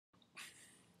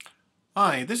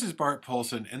Hi, this is Bart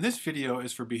Polson, and this video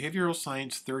is for Behavioral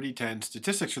Science 3010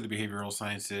 Statistics for the Behavioral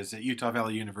Sciences at Utah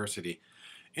Valley University.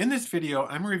 In this video,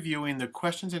 I'm reviewing the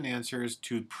questions and answers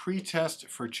to pretest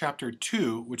for Chapter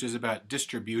 2, which is about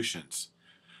distributions.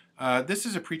 This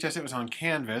is a pretest that was on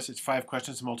Canvas. It's 5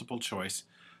 questions, multiple choice,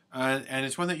 and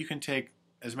it's one that you can take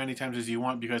as many times as you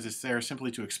want because it's there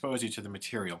simply to expose you to the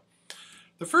material.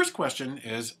 The first question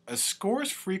is, a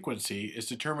score's frequency is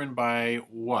determined by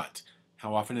what?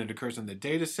 How often it occurs in the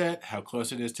data set, how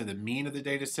close it is to the mean of the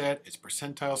data set, its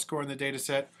percentile score in the data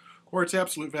set, or its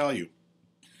absolute value.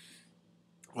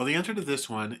 Well, the answer to this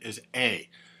one is A.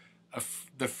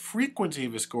 The frequency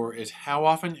of a score is how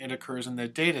often it occurs in the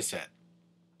data set.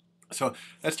 So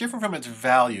that's different from its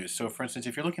values. So for instance,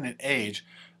 if you're looking at age,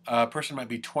 a person might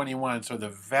be 21, so the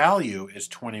value is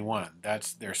 21.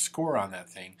 That's their score on that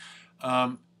thing.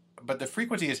 But the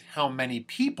frequency is how many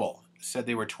people said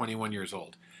they were 21 years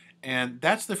old. And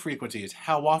that's the frequency, is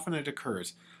how often it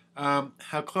occurs.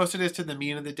 How close it is to the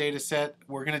mean of the data set.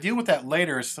 We're going to deal with that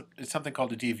later. It's something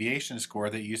called a deviation score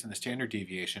that you use in the standard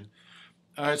deviation.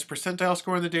 Its percentile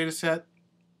score in the data set,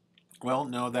 well,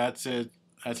 no, that's it.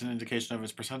 That's an indication of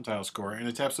its percentile score, and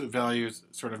its absolute value is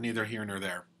sort of neither here nor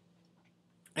there.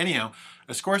 Anyhow,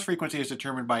 a score's frequency is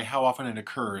determined by how often it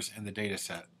occurs in the data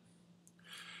set.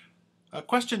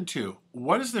 Question 2.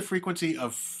 What is the frequency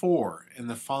of 4 in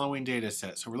the following data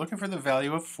set? So we're looking for the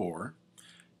value of 4,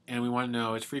 and we want to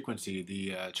know its frequency.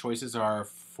 The choices are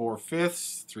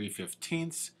 4/5,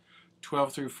 3/15,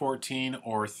 12 through 14,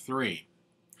 or 3.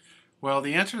 Well,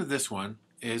 the answer to this one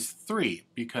is 3,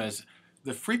 because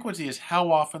the frequency is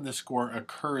how often the score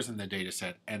occurs in the data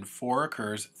set, and 4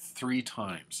 occurs 3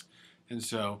 times. And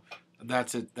so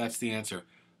that's it. That's the answer.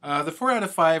 The 4 out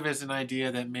of 5 is an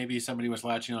idea that maybe somebody was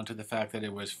latching onto the fact that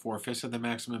it was 4/5 of the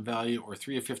maximum value, or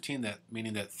 3 of 15, that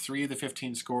meaning that 3 of the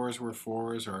 15 scores were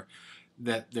 4s, or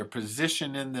that their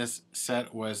position in this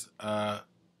set was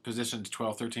positions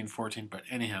 12, 13, 14. But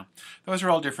anyhow, those are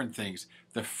all different things.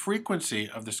 The frequency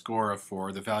of the score of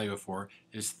 4, the value of 4,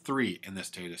 is 3 in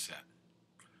this data set.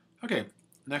 Okay,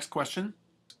 next question.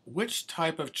 Which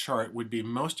type of chart would be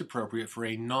most appropriate for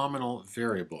a nominal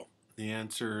variable? The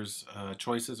answers,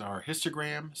 choices are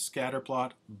histogram,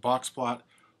 scatterplot, box plot,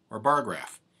 or bar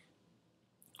graph.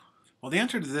 Well, the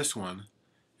answer to this one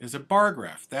is a bar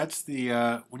graph. That's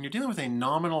the, when you're dealing with a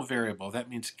nominal variable, that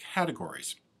means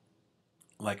categories,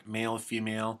 like male,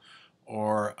 female,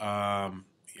 or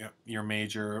your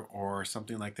major, or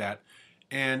something like that.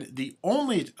 And the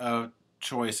only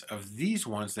choice of these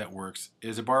ones that works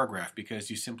is a bar graph, because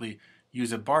you simply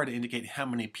use a bar to indicate how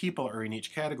many people are in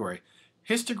each category.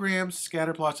 Histograms,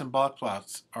 scatterplots, and box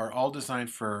plots are all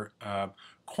designed for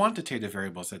quantitative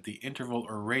variables at the interval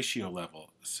or ratio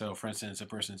level. So for instance, a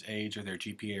person's age or their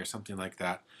GPA or something like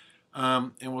that.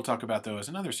 And we'll talk about those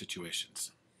in other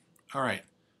situations. All right.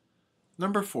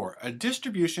 Number 4, a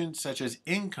distribution such as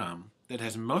income that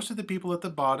has most of the people at the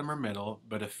bottom or middle,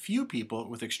 but a few people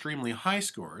with extremely high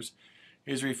scores,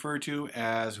 is referred to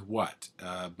as what?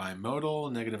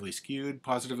 Bimodal, negatively skewed,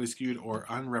 positively skewed, or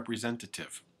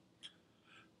unrepresentative?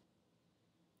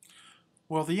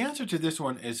 Well, the answer to this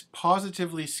one is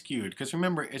positively skewed, because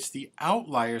remember, it's the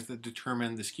outliers that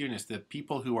determine the skewness, the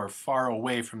people who are far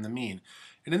away from the mean.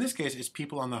 And in this case, it's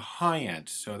people on the high end,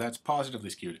 so that's positively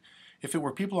skewed. If it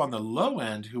were people on the low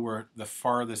end who were the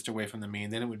farthest away from the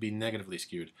mean, then it would be negatively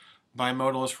skewed.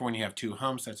 Bimodal is for when you have 2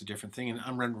 humps, that's a different thing.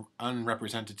 And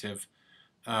unrepresentative,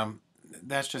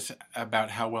 that's just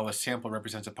about how well a sample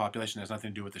represents a population. It has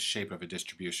nothing to do with the shape of a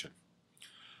distribution.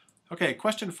 Okay,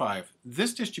 question 5.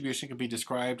 This distribution can be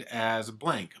described as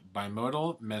blank: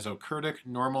 bimodal, mesocurtic,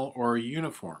 normal, or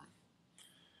uniform.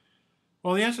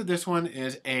 Well, the answer to this one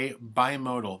is A,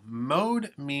 bimodal.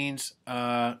 Mode means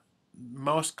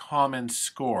most common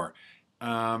score.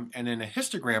 And in a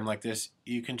histogram like this,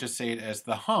 you can just say it as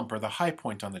the hump or the high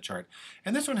point on the chart.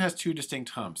 And this one has 2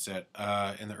 distinct humps in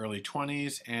the early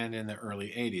 20s and in the early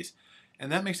 80s. And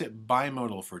that makes it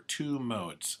bimodal for 2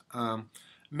 modes.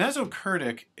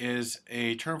 Mesocurtic is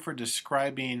a term for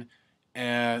describing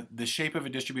the shape of a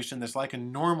distribution that's like a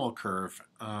normal curve.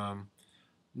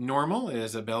 Normal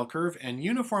is a bell curve, and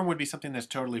uniform would be something that's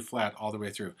totally flat all the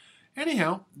way through.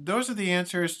 Anyhow, those are the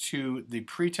answers to the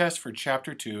pretest for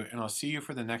Chapter 2, and I'll see you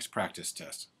for the next practice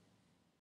test.